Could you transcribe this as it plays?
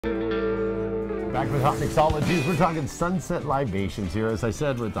Back with Hotmixology. We're talking sunset libations here. As I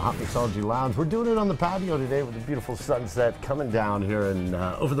said, we're at the Hotmixology Lounge. We're doing it on the patio today with a beautiful sunset coming down here and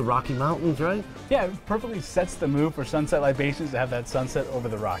over the Rocky Mountains, right? Yeah, it perfectly sets the mood for sunset libations to have that sunset over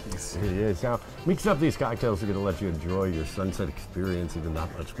the Rockies. It is. Now, mixing up these cocktails are going to let you enjoy your sunset experience even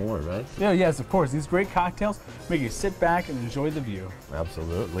that much more, right? Yeah, yes, of course. These great cocktails make you sit back and enjoy the view.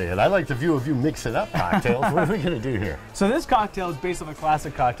 Absolutely. And I like the view of you mixing up cocktails. What are we going to do here? So this cocktail is based on a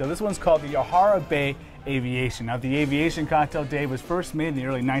classic cocktail. This one's called the Yahara Bay Aviation. Now, the Aviation cocktail, Dave, was first made in the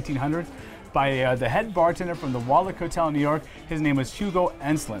early 1900s by the head bartender from the Wallach Hotel in New York. His name was Hugo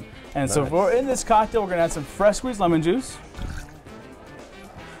Enslin. And so we're in this cocktail, we're going to add some fresh squeezed lemon juice.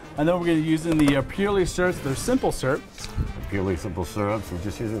 And then we're going to use in the purely syrups, they're simple syrup. Purely simple syrups. We're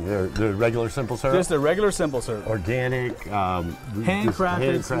just using the regular simple syrup? Just the regular simple syrup. Organic.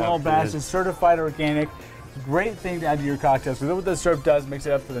 Handcrafted, small batches, certified organic. Great thing to add to your cocktails because what this syrup does makes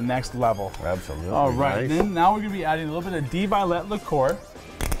it up to the next level. Absolutely. All right, nice. Then now we're going to be adding a little bit of D-Violet liqueur.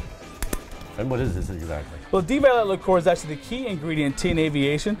 And what is this exactly? Well, D-Violet liqueur is actually the key ingredient to an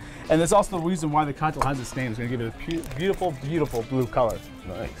aviation, and that's also the reason why the cocktail has its name. It's going to give it a beautiful, beautiful blue color.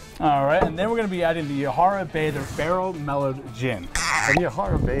 Nice. All right, and then we're going to be adding the Yahara Bay, their barrel mellowed gin. And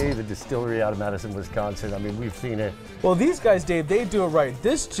Yahara Bay, the distillery out of Madison, Wisconsin, I mean, we've seen it. Well, these guys, Dave, they do it right.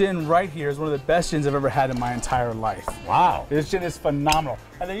 This gin right here is one of the best gins I've ever had in my entire life. Wow. This gin is phenomenal.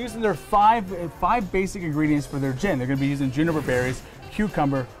 And they're using their five basic ingredients for their gin. They're going to be using juniper berries,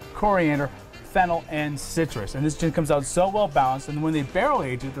 cucumber, coriander, fennel, and citrus. And this gin comes out so well balanced. And when they barrel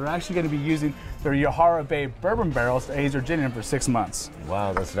age it, they're actually going to be using their Yahara Bay bourbon barrels to age their gin in for 6 months.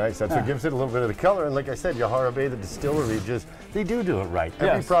 Wow, that's nice. That's what gives it a little bit of the color. And like I said, Yahara Bay, the distillery, they do it right.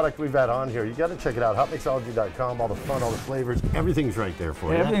 Every product we've had on here, you got to check it out. Hotmixology.com, all the fun, all the flavors, everything's right there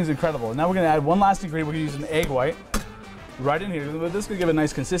for you. Everything's incredible. Now we're going to add one last ingredient. We're going to use an egg white right in here. This is going to give it a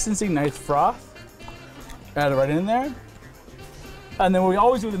nice consistency, nice froth. Add it right in there. And then what we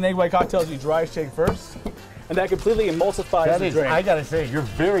always do with an egg white cocktail is you dry shake first, and that completely emulsifies the drink. I gotta say, you're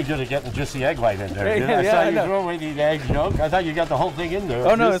very good at getting just the egg white in there. I saw you throw away the egg yolk. I thought you got the whole thing in there.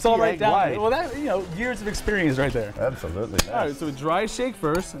 Oh no, it's all right down. White. Well, that years of experience right there. Absolutely. Nice. All right, so we dry shake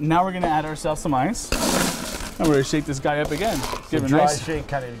first. Now we're gonna add ourselves some ice, and we're gonna shake this guy up again. Give it a nice shake,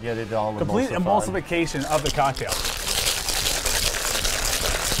 kind of get it all complete emulsification of the cocktail.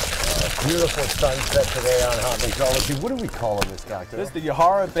 Beautiful sunset today on Hotmixology. What do we call this cocktail? This is the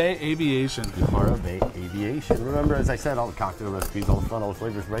Yahara Bay Aviation. Yahara Bay Aviation. Remember, as I said, all the cocktail recipes, all the fun, all the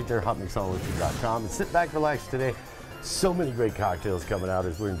flavors right there, Hotmixology.com. And sit back, relax today. So many great cocktails coming out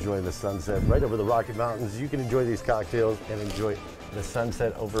as we're enjoying the sunset right over the Rocky Mountains. You can enjoy these cocktails and enjoy the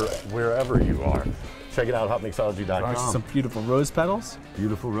sunset over wherever you are. Check it out, Hotmixology.com. Some beautiful rose petals.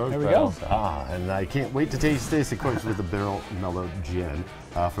 Beautiful rose petals. And I can't wait to taste this, of course, with the barrel mellowed gin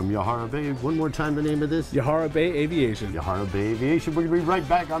from Yahara Bay. One more time, the name of this? Yahara Bay Aviation. Yahara Bay Aviation. We're going to be right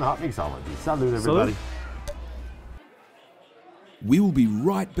back on Hotmixology. Salute, everybody. Salute. We will be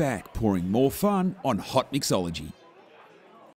right back pouring more fun on Hotmixology.